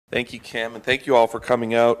Thank you, Kim, and thank you all for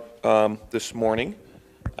coming out this morning.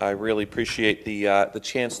 I really appreciate the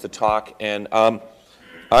chance to talk, and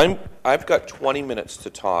I've got 20 minutes to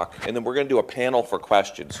talk, and then we're going to do a panel for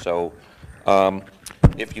questions. So,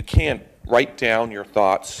 if you can, write down your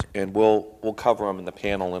thoughts, and we'll cover them in the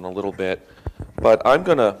panel in a little bit. But I'm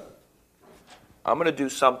gonna do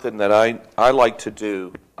something that I like to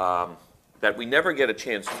do that we never get a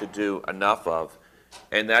chance to do enough of.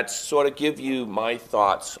 And that's sort of give you my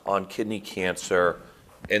thoughts on kidney cancer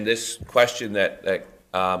and this question that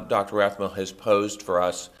Dr. Rathmel has posed for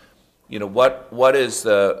us. You know,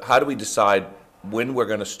 how do we decide when we're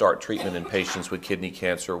going to start treatment in patients with kidney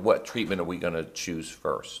cancer? What treatment are we going to choose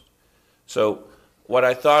first? So what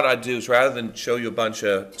I thought I'd do is, rather than show you a bunch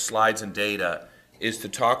of slides and data, is to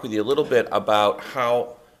talk with you a little bit about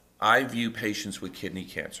how I view patients with kidney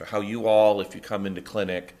cancer, how you all, if you come into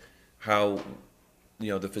clinic, how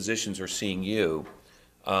the physicians are seeing you,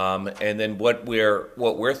 and then what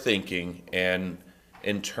we're thinking, and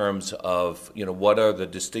in terms of what are the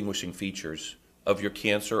distinguishing features of your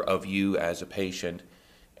cancer, of you as a patient,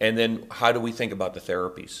 and then how do we think about the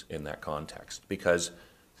therapies in that context? Because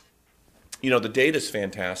the data is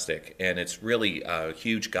fantastic, and it's really a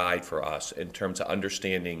huge guide for us in terms of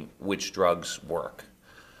understanding which drugs work,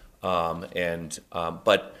 but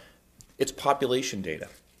it's population data.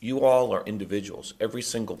 You all are individuals. Every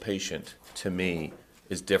single patient, to me,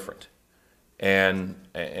 is different. And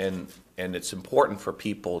it's important for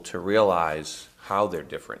people to realize how they're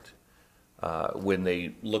different. When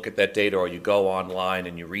they look at that data, or you go online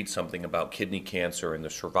and you read something about kidney cancer and the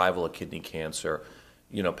survival of kidney cancer,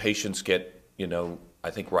 patients get, I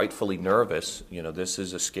think rightfully nervous. This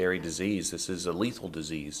is a scary disease. This is a lethal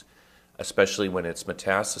disease, especially when it's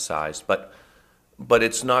metastasized. But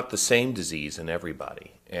it's not the same disease in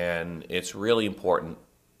everybody. And it's really important,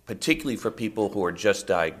 particularly for people who are just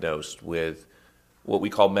diagnosed with what we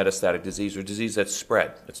call metastatic disease, or disease that's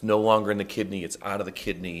spread. It's no longer in the kidney, it's out of the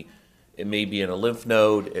kidney. It may be in a lymph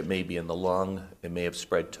node, it may be in the lung, it may have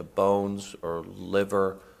spread to bones or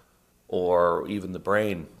liver or even the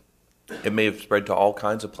brain. It may have spread to all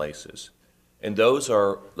kinds of places. And those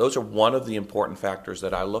are one of the important factors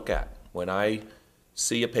that I look at when I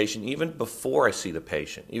see a patient. Even before I see the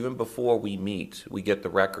patient, even before we meet, we get the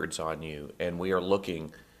records on you, and we are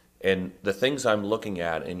looking, and the things I'm looking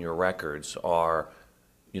at in your records are,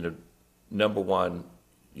 number one,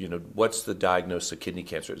 what's the diagnosis of kidney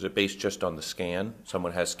cancer? Is it based just on the scan?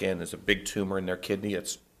 Someone has scan, there's a big tumor in their kidney,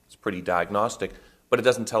 it's pretty diagnostic, but it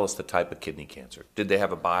doesn't tell us the type of kidney cancer. Did they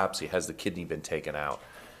have a biopsy? Has the kidney been taken out?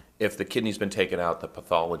 If the kidney's been taken out, the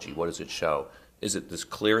pathology, what does it show? Is it this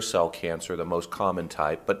clear cell cancer, the most common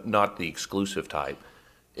type, but not the exclusive type?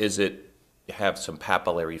 Is it have some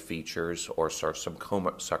papillary features or some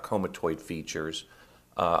sarcomatoid features?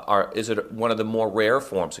 Is it one of the more rare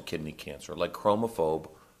forms of kidney cancer, like chromophobe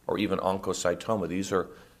or even oncocytoma? These are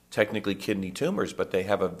technically kidney tumors, but they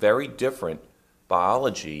have a very different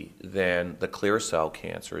biology than the clear cell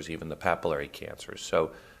cancers, even the papillary cancers.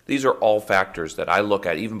 So these are all factors that I look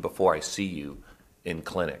at even before I see you in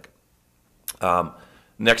clinic.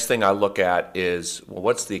 Next thing I look at is, well,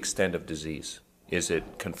 what's the extent of disease? Is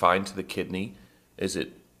it confined to the kidney? Is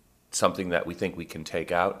it something that we think we can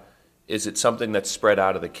take out? Is it something that's spread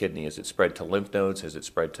out of the kidney? Is it spread to lymph nodes? Is it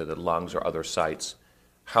spread to the lungs or other sites?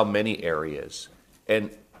 How many areas?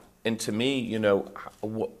 And to me,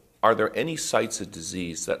 are there any sites of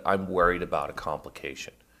disease that I'm worried about a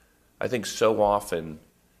complication? I think so often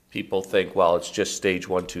people think, well, it's just stage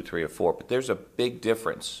 1, 2, 3, or 4, but there's a big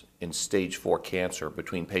difference in stage 4 cancer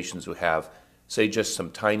between patients who have, say, just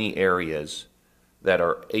some tiny areas that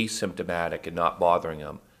are asymptomatic and not bothering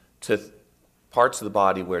them, to parts of the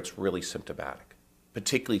body where it's really symptomatic,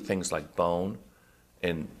 particularly things like bone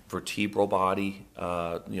and vertebral body,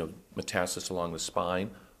 metastasis along the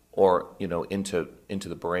spine, or into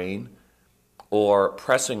the brain, or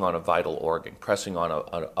pressing on a vital organ, pressing on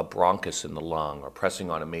a bronchus in the lung, or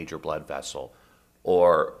pressing on a major blood vessel,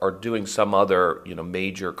 or doing some other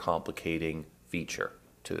major complicating feature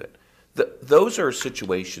to it. Those are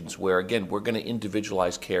situations where, again, we're going to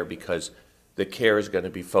individualize care, because the care is going to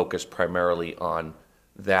be focused primarily on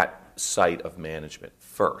that site of management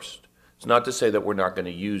first. It's not to say that we're not going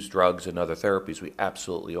to use drugs and other therapies. We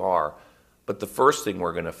absolutely are. But the first thing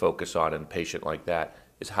we're going to focus on in a patient like that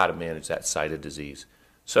is how to manage that site of disease.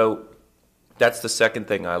 So that's the second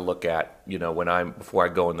thing I look at, before I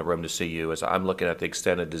go in the room to see you, is I'm looking at the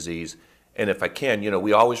extent of disease. And if I can,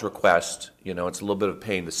 we always request, it's a little bit of a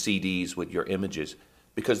pain, the CDs with your images,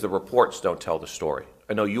 because the reports don't tell the story.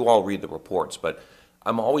 I know you all read the reports, but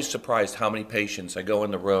I'm always surprised how many patients I go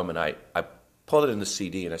in the room and I pull it in the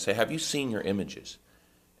CD, and I say, have you seen your images?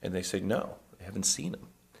 And they say, no, I haven't seen them.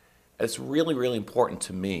 And it's really, really important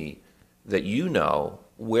to me that you know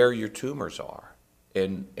where your tumors are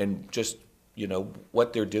and just,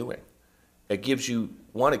 what they're doing. It gives you,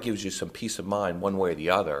 one, it gives you some peace of mind one way or the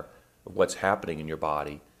other of what's happening in your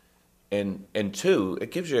body. And two,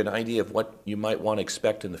 it gives you an idea of what you might want to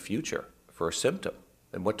expect in the future for a symptom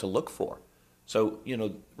and what to look for. So,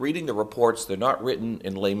 reading the reports, they're not written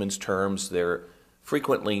in layman's terms. They're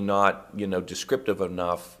frequently not, descriptive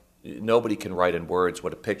enough. Nobody can write in words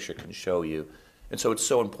what a picture can show you. And so it's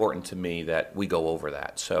so important to me that we go over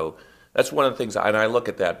that. So that's one of the things, and I look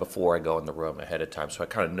at that before I go in the room ahead of time, so I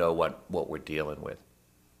kind of know what we're dealing with.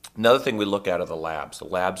 Another thing we look at are the labs. The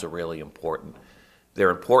labs are really important. They're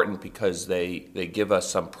important because they give us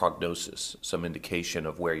some prognosis, some indication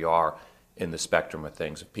of where you are in the spectrum of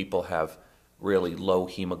things. If people have really low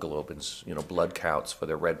hemoglobins, blood counts for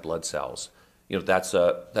their red blood cells, that's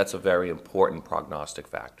a very important prognostic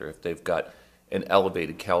factor. If they've got an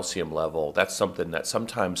elevated calcium level, that's something that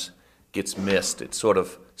sometimes gets missed. It's sort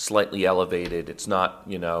of slightly elevated. It's not,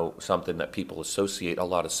 something that people associate a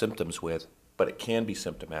lot of symptoms with, but it can be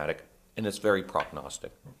symptomatic, and it's very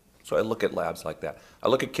prognostic. So I look at labs like that. I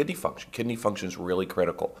look at kidney function. Kidney function is really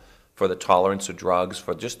critical for the tolerance of drugs,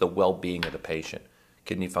 for just the well-being of the patient.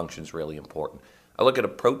 Kidney function is really important. I look at a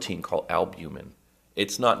protein called albumin.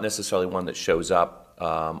 It's not necessarily one that shows up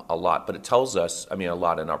a lot, but it tells us, a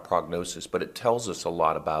lot in our prognosis, but it tells us a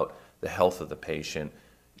lot about the health of the patient,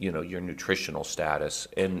 your nutritional status,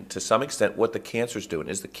 and to some extent what the cancer is doing.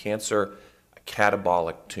 Is the cancer a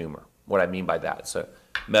catabolic tumor? What I mean by that, it's a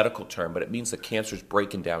medical term, but it means the cancer is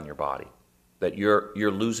breaking down your body, that you're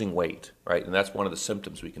losing weight, right? And that's one of the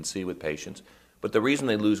symptoms we can see with patients. But the reason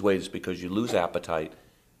they lose weight is because you lose appetite,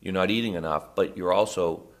 you're not eating enough, but you're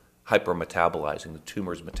also hypermetabolizing. The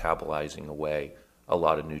tumor is metabolizing away a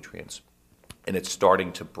lot of nutrients. And it's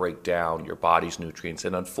starting to break down your body's nutrients.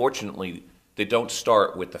 And unfortunately, they don't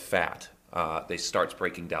start with the fat. They start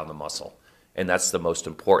breaking down the muscle. And that's the most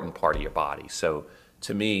important part of your body. So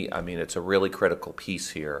to me, it's a really critical piece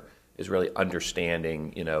here, is really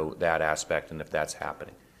understanding, that aspect and if that's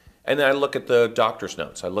happening. And then I look at the doctor's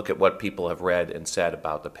notes. I look at what people have read and said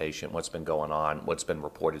about the patient, what's been going on, what's been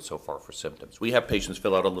reported so far for symptoms. We have patients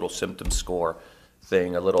fill out a little symptom score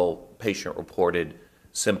thing, a little patient-reported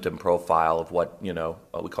symptom profile of what,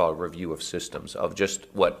 we call a review of systems, of just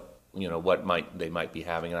what they might be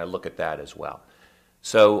having, and I look at that as well.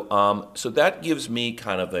 So, so that gives me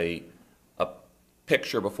kind of a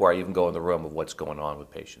picture before I even go in the room of what's going on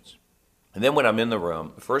with patients. And then when I'm in the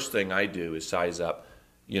room, the first thing I do is size up,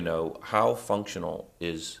 how functional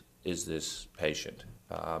is this patient?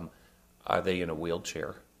 Are they in a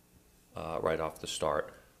wheelchair right off the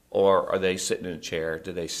start? Or are they sitting in a chair?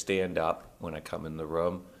 Do they stand up when I come in the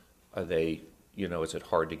room? Are they, is it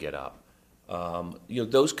hard to get up?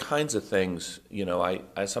 Those kinds of things, I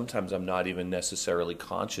sometimes I'm not even necessarily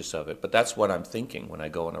conscious of it, but that's what I'm thinking when I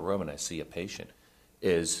go in a room and I see a patient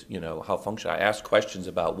is, how functional. I ask questions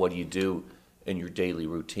about what do you do in your daily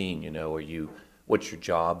routine, what's your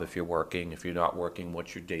job if you're working? If you're not working,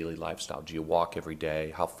 what's your daily lifestyle? Do you walk every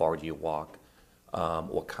day? How far do you walk?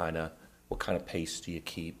 What kind of pace do you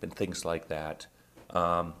keep and things like that?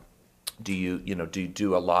 Do you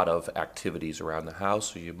do a lot of activities around the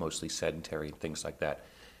house, or are you mostly sedentary and things like that?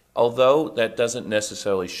 Although that doesn't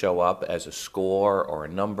necessarily show up as a score or a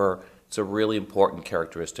number, it's a really important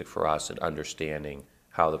characteristic for us in understanding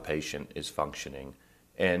how the patient is functioning.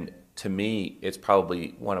 And to me, it's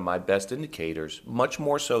probably one of my best indicators, much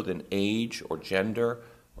more so than age or gender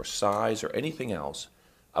or size or anything else,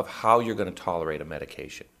 of how you're going to tolerate a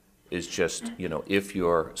medication. Is just, if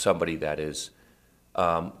you're somebody that is,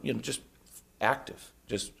 just active.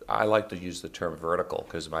 I like to use the term vertical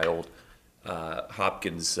because my old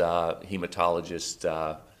Hopkins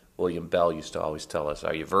hematologist, William Bell, used to always tell us,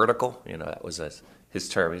 are you vertical? That was his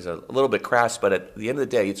term. He's a little bit crass, but at the end of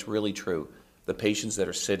the day, it's really true. The patients that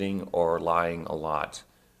are sitting or lying a lot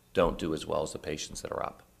don't do as well as the patients that are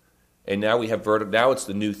up. And now we have now it's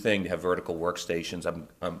the new thing to have vertical workstations. I'm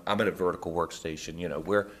at a vertical workstation.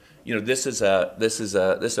 This is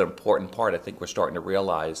an important part I think we're starting to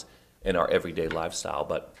realize in our everyday lifestyle,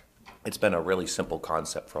 but it's been a really simple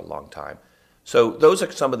concept for a long time. So those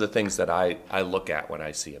are some of the things that I look at when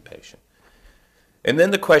I see a patient. And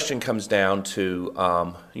then the question comes down to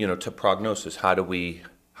to prognosis. How do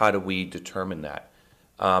we determine that?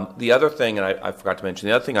 The other thing, and I forgot to mention,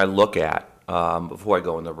 the other thing I look at before I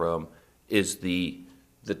go in the room is the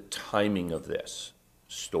timing of this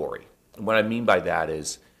story. And what I mean by that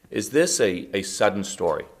is this a sudden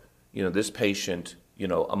story? This patient,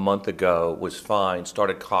 a month ago, was fine,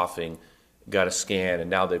 started coughing, got a scan, and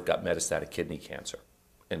now they've got metastatic kidney cancer,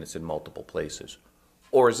 and it's in multiple places?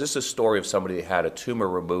 Or is this a story of somebody that had a tumor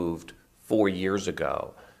removed 4 years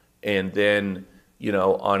ago, and then,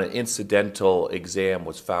 on an incidental exam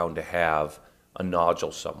was found to have a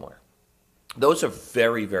nodule somewhere? Those are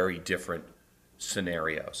very, very different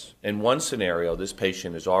scenarios. In one scenario, this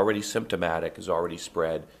patient is already symptomatic, is already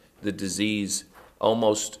spread. The disease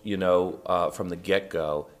almost, from the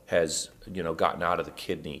get-go has, gotten out of the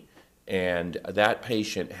kidney. And that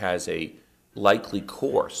patient has a likely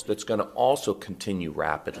course that's going to also continue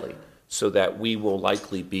rapidly, so that we will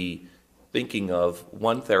likely be thinking of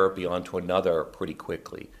one therapy onto another pretty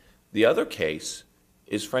quickly. The other case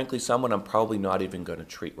is, frankly, someone I'm probably not even going to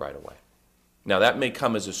treat right away. Now, that may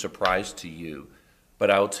come as a surprise to you,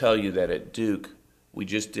 but I'll tell you that at Duke, we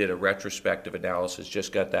just did a retrospective analysis,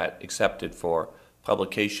 just got that accepted for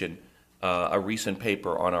publication, a recent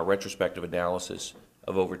paper on our retrospective analysis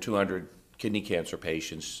of over 200 kidney cancer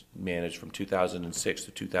patients managed from 2006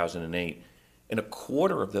 to 2008. In a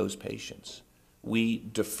quarter of those patients, we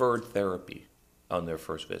deferred therapy on their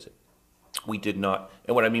first visit. We did not,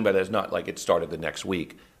 and what I mean by that is not like it started the next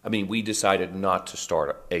week. I mean, we decided not to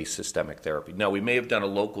start a systemic therapy. Now, we may have done a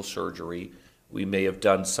local surgery, we may have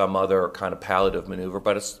done some other kind of palliative maneuver,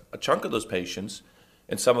 but a chunk of those patients,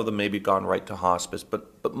 and some of them maybe gone right to hospice,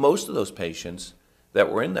 but most of those patients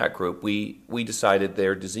that were in that group, we decided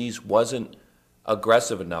their disease wasn't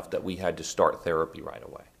aggressive enough that we had to start therapy right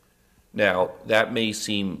away. Now, that may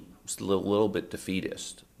seem a little bit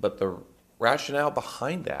defeatist, but the rationale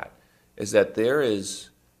behind that is that there is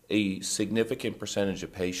a significant percentage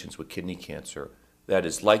of patients with kidney cancer that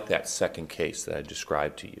is like that second case that I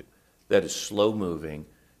described to you, that is slow-moving,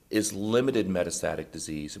 is limited metastatic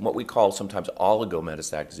disease, and what we call sometimes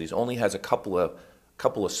oligometastatic disease, only has a couple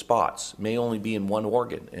of spots, may only be in one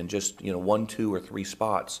organ, and just 1, 2, or 3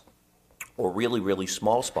 spots, or really, really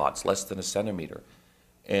small spots, less than a centimeter.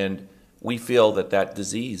 And we feel that that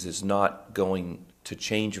disease is not going to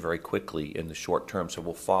change very quickly in the short term, so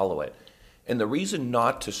we'll follow it. And the reason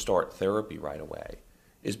not to start therapy right away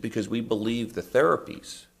is because we believe the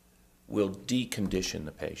therapies will decondition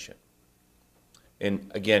the patient.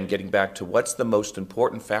 And again, getting back to what's the most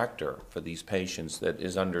important factor for these patients that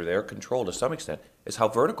is under their control to some extent is how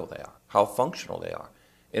vertical they are, how functional they are.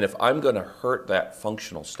 And if I'm going to hurt that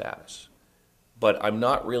functional status, but I'm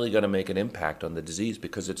not really going to make an impact on the disease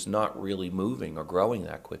because it's not really moving or growing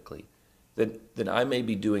that quickly, then I may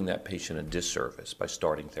be doing that patient a disservice by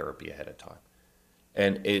starting therapy ahead of time.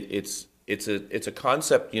 And it's a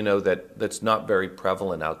concept, that's not very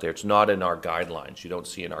prevalent out there. It's not in our guidelines. You don't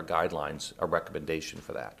see in our guidelines a recommendation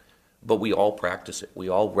for that. But we all practice it. We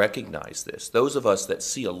all recognize this. Those of us that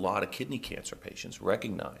see a lot of kidney cancer patients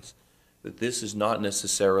recognize that this is not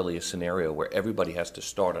necessarily a scenario where everybody has to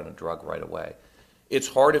start on a drug right away. It's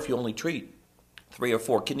hard if you only treat 3 or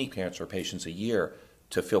 4 kidney cancer patients a year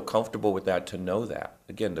to feel comfortable with that, to know that.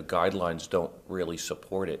 Again, the guidelines don't really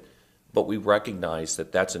support it, but we recognize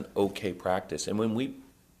that that's an okay practice. And when we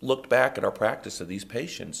looked back at our practice of these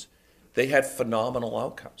patients, they had phenomenal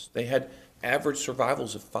outcomes. They had average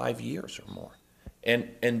survivals of 5 years or more.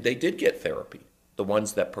 And they did get therapy, the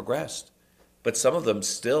ones that progressed. But some of them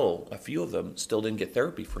still, a few of them still didn't get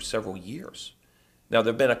therapy for several years. Now,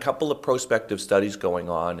 there have been a couple of prospective studies going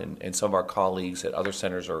on, and some of our colleagues at other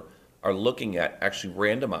centers are looking at actually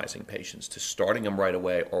randomizing patients to starting them right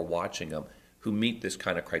away or watching them who meet this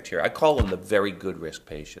kind of criteria. I call them the very good risk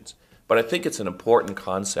patients. But I think it's an important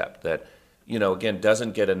concept that, again,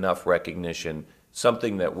 doesn't get enough recognition,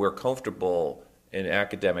 something that we're comfortable in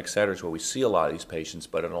academic centers where we see a lot of these patients,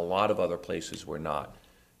 but in a lot of other places we're not.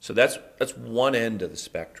 So that's one end of the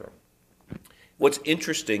spectrum. What's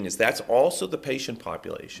interesting is that's also the patient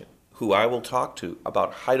population who I will talk to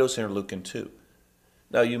about high-dose interleukin-2.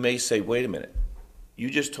 Now, you may say, wait a minute, you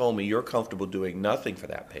just told me you're comfortable doing nothing for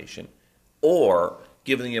that patient or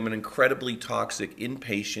giving them an incredibly toxic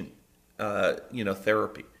inpatient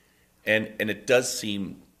therapy. And it does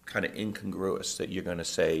seem kind of incongruous that you're going to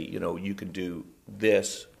say, you can do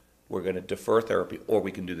this, we're going to defer therapy, or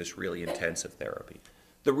we can do this really intensive therapy.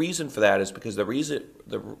 The reason for that is because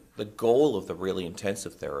the goal of the really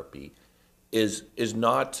intensive therapy is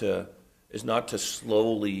not to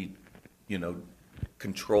slowly,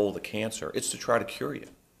 control the cancer. It's to try to cure you.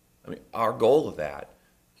 I mean, our goal of that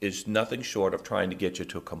is nothing short of trying to get you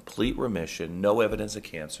to a complete remission, no evidence of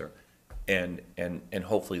cancer, and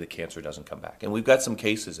hopefully the cancer doesn't come back. And we've got some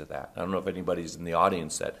cases of that. I don't know if anybody's in the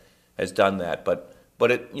audience that has done that, but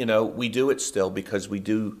it, we do it still because we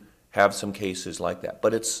do have some cases like that.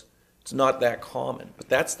 But it's not that common. But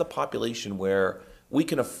that's the population where we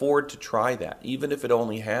can afford to try that, even if it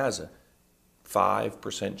only has a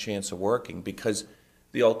 5% chance of working, because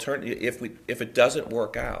the alternative, if it doesn't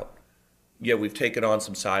work out, yeah, we've taken on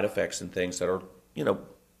some side effects and things that are,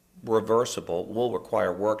 reversible, will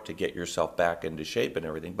require work to get yourself back into shape and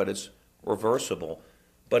everything, but it's reversible.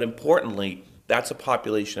 But importantly, that's a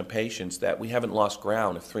population of patients that we haven't lost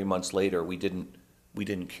ground if 3 months later we didn't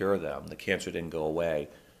cure them, the cancer didn't go away,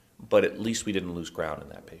 but at least we didn't lose ground in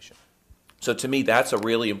that patient. So to me, that's a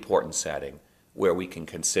really important setting where we can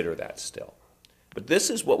consider that still. But this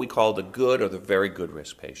is what we call the good or the very good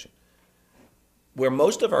risk patient. Where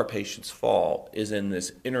most of our patients fall is in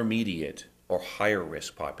this intermediate or higher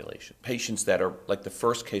risk population. Patients that are, like the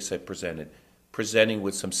first case I presenting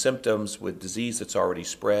with some symptoms, with disease that's already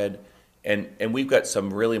spread, and we've got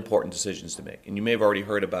some really important decisions to make. And you may have already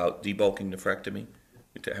heard about debulking nephrectomy.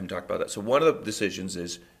 We haven't talked about that. So one of the decisions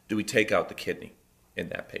is, do we take out the kidney in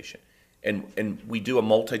that patient? And we do a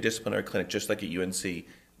multidisciplinary clinic just like at UNC.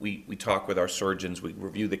 We talk with our surgeons, we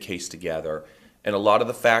review the case together, and a lot of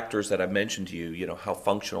the factors that I mentioned to you, how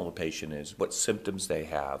functional the patient is, what symptoms they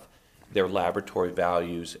have, their laboratory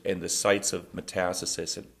values, and the sites of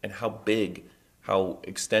metastasis, and how big, how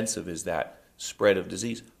extensive is that spread of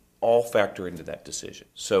disease, all factor into that decision.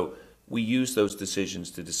 So we use those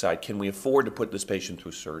decisions to decide, can we afford to put this patient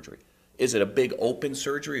through surgery? Is it a big open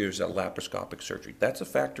surgery or is it laparoscopic surgery? That's a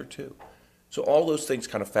factor too. So all those things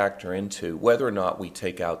kind of factor into whether or not we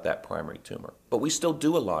take out that primary tumor. But we still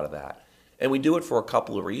do a lot of that. And we do it for a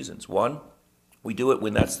couple of reasons. One, we do it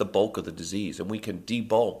when that's the bulk of the disease and we can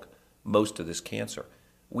debulk most of this cancer.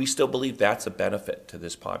 We still believe that's a benefit to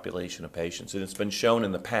this population of patients. And it's been shown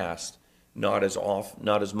in the past, not as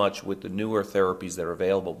much with the newer therapies that are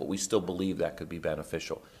available, but we still believe that could be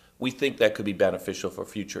beneficial. We think that could be beneficial for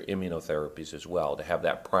future immunotherapies as well, to have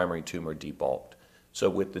that primary tumor debulked. So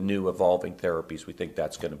with the new evolving therapies, we think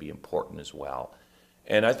that's going to be important as well.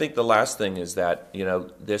 And I think the last thing is that,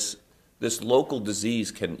 this local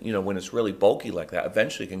disease can, when it's really bulky like that,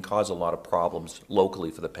 eventually can cause a lot of problems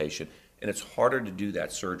locally for the patient. And it's harder to do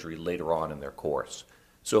that surgery later on in their course.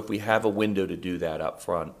 So if we have a window to do that up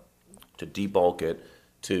front, to debulk it,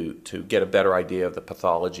 to get a better idea of the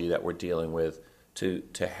pathology that we're dealing with,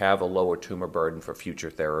 to have a lower tumor burden for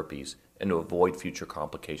future therapies, and to avoid future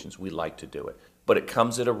complications, we like to do it. But it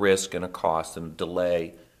comes at a risk and a cost and a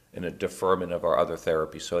delay and a deferment of our other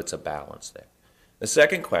therapies, so it's a balance there. The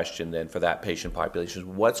second question then for that patient population is,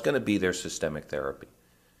 what's going to be their systemic therapy?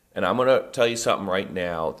 And I'm going to tell you something right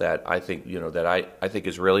now that I think, I think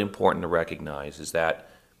is really important to recognize, is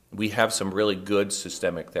that we have some really good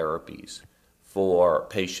systemic therapies for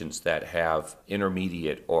patients that have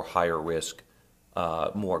intermediate or higher risk,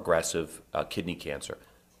 more aggressive kidney cancer.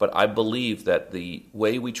 But I believe that the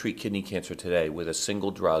way we treat kidney cancer today with a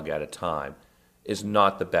single drug at a time is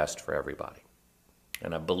not the best for everybody.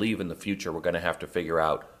 And I believe in the future we're going to have to figure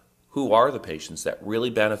out who are the patients that really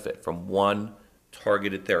benefit from one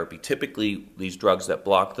targeted therapy. Typically, these drugs that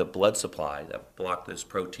block the blood supply, that block this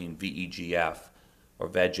protein VEGF or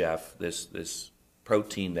VEGF, this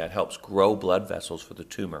protein that helps grow blood vessels for the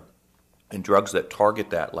tumor, and drugs that target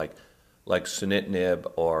that like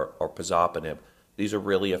sunitinib or pazopanib, these are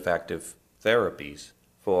really effective therapies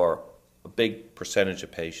for a big percentage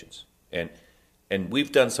of patients. And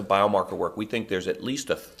we've done some biomarker work. We think there's at least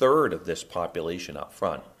a third of this population up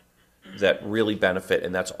front that really benefit,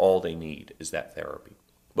 and that's all they need is that therapy.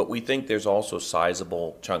 But we think there's also a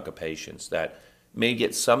sizable chunk of patients that may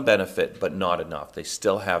get some benefit but not enough. They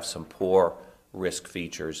still have some poor risk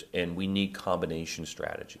features, and we need combination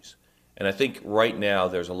strategies. And I think right now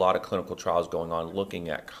there's a lot of clinical trials going on looking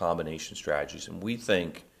at combination strategies, and we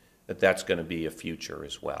think that that's going to be a future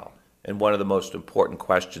as well. And one of the most important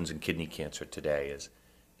questions in kidney cancer today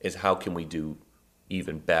is how can we do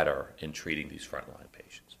even better in treating these frontline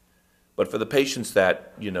patients. But for the patients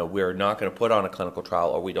that we're not going to put on a clinical trial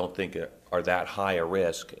or we don't think are that high a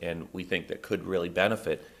risk and we think that could really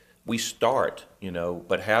benefit, we start,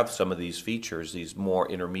 but have some of these features, these more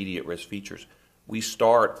intermediate risk features. We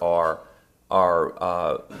start our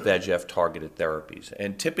VEGF targeted therapies.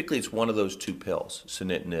 And typically it's one of those two pills,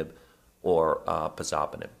 sunitinib or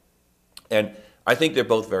pazopanib. And I think they're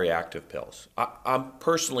both very active pills. I'm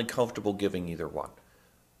personally comfortable giving either one.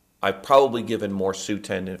 I've probably given more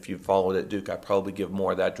Sutent, and if you followed at Duke, I probably give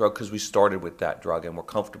more of that drug because we started with that drug and we're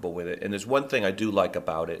comfortable with it. And there's one thing I do like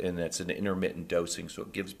about it, and that's an intermittent dosing, so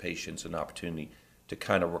it gives patients an opportunity to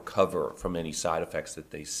kind of recover from any side effects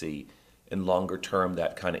that they see. In longer term,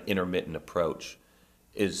 that kind of intermittent approach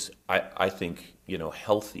is, I think,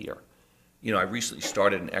 healthier. I recently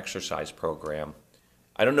started an exercise program.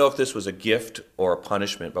 I don't know if this was a gift or a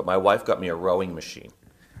punishment, but my wife got me a rowing machine.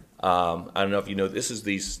 I don't know if you know, this is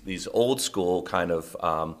these old school kind of,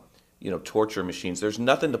 torture machines. There's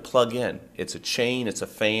nothing to plug in. It's a chain, it's a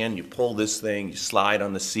fan, you pull this thing, you slide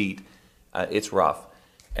on the seat. It's rough.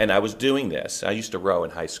 And I was doing this. I used to row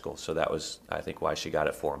in high school, so that was, I think, why she got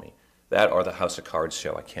it for me. That or the House of Cards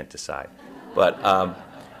show, I can't decide.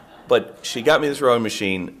 But she got me this rowing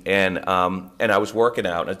machine, and I was working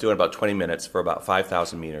out, and I was doing about 20 minutes for about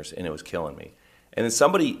 5,000 meters, and it was killing me. And then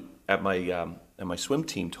somebody at my swim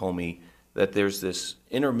team told me that there's this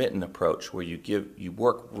intermittent approach where you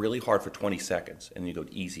work really hard for 20 seconds, and you go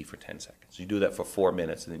easy for 10 seconds. You do that for 4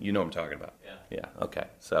 minutes, and then you know what I'm talking about. Yeah, okay.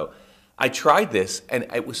 So I tried this, and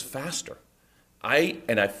it was faster. I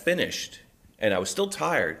finished, and I was still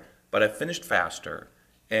tired, but I finished faster,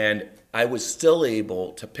 and I was still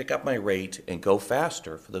able to pick up my rate and go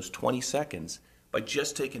faster for those 20 seconds by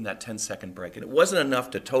just taking that 10-second break. And it wasn't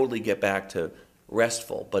enough to totally get back to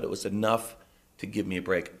restful, but it was enough to give me a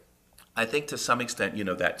break. I think to some extent,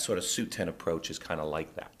 that sort of Suiten approach is kind of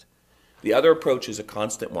like that. The other approach is a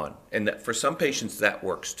constant one, and that for some patients that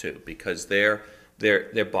works too, because their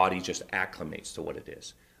body just acclimates to what it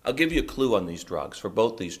is. I'll give you a clue on these drugs. For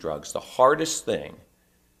both these drugs, the hardest thing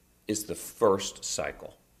is the first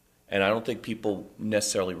cycle. And I don't think people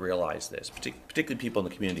necessarily realize this, particularly people in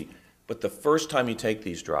the community. But the first time you take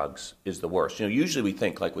these drugs is the worst. Usually we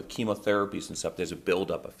think, like with chemotherapies and stuff, there's a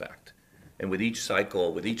buildup effect. And with each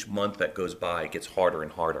cycle, with each month that goes by, it gets harder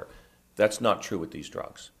and harder. That's not true with these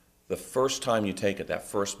drugs. The first time you take it, that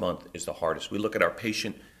first month is the hardest. We look at our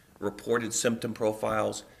patient-reported symptom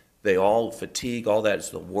profiles. They all, fatigue, all that is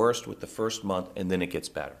the worst with the first month, and then it gets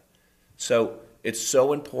better. So it's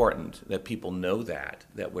so important that people know that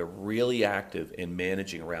we're really active in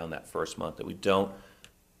managing around that first month, that we don't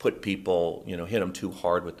put people, hit them too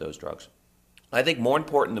hard with those drugs. I think more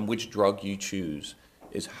important than which drug you choose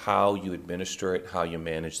is how you administer it, how you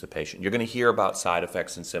manage the patient. You're going to hear about side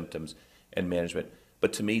effects and symptoms and management,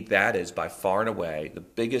 but to me that is by far and away the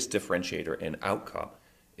biggest differentiator in outcome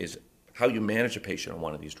is how you manage a patient on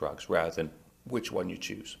one of these drugs rather than which one you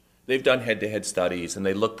choose. They've done head-to-head studies and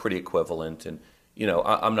they look pretty equivalent, and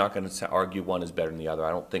I'm not going to argue one is better than the other. I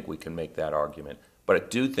don't think we can make that argument, but I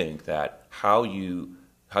do think that how you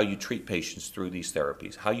treat patients through these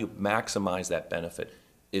therapies, how you maximize that benefit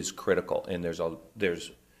is critical. And it's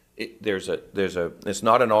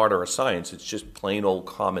not an art or a science, it's just plain old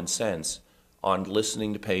common sense on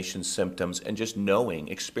listening to patients' symptoms and just knowing,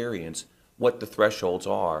 experience, what the thresholds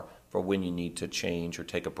are for when you need to change or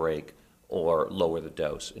take a break or lower the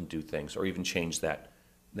dose and do things, or even change that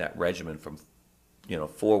regimen from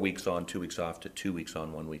 4 weeks on, 2 weeks off to 2 weeks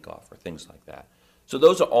on, 1 week off, or things like that. So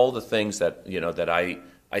those are all the things that that I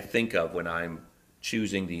think of when I'm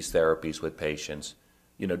choosing these therapies with patients.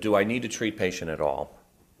 Do I need to treat patient at all?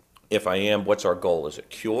 If I am, what's our goal? Is it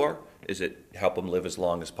cure? Is it help them live as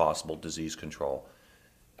long as possible, disease control?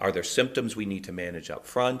 Are there symptoms we need to manage up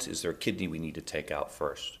front? Is there a kidney we need to take out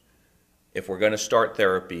first? If we're going to start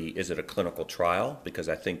therapy, is it a clinical trial? Because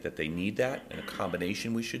I think that they need that, and a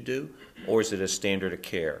combination we should do. Or is it a standard of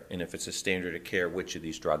care? And if it's a standard of care, which of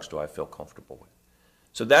these drugs do I feel comfortable with?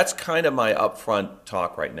 So that's kind of my upfront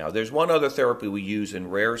talk right now. There's one other therapy we use in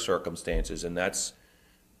rare circumstances, and that's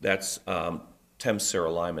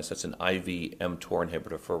temsirolimus. That's an IV mTOR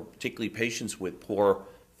inhibitor for particularly patients with poor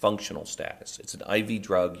functional status. It's an IV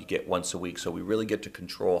drug you get once a week, so we really get to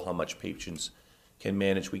control how much patients can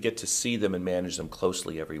manage. We get to see them and manage them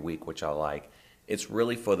closely every week, which I like. It's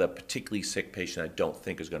really for the particularly sick patient I don't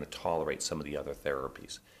think is going to tolerate some of the other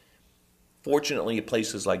therapies. Fortunately, at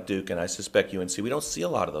places like Duke, and I suspect UNC, we don't see a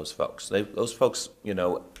lot of those folks. Those folks,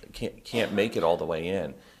 can't make it all the way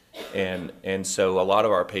in. And so a lot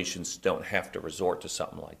of our patients don't have to resort to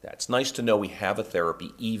something like that. It's nice to know we have a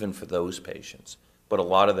therapy even for those patients. But a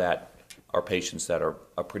lot of that are patients that are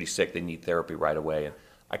pretty sick. They need therapy right away. And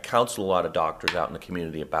I counsel a lot of doctors out in the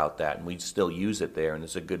community about that, and we still use it there, and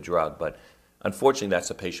it's a good drug. But unfortunately, that's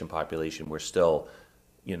a patient population it's still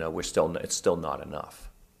not enough.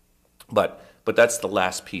 But that's the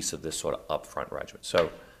last piece of this sort of upfront regimen. So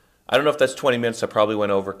I don't know if that's 20 minutes. I probably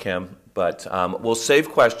went over, Kim, but we'll save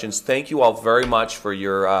questions. Thank you all very much for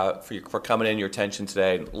for coming in, your attention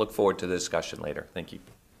today, and look forward to the discussion later. Thank you.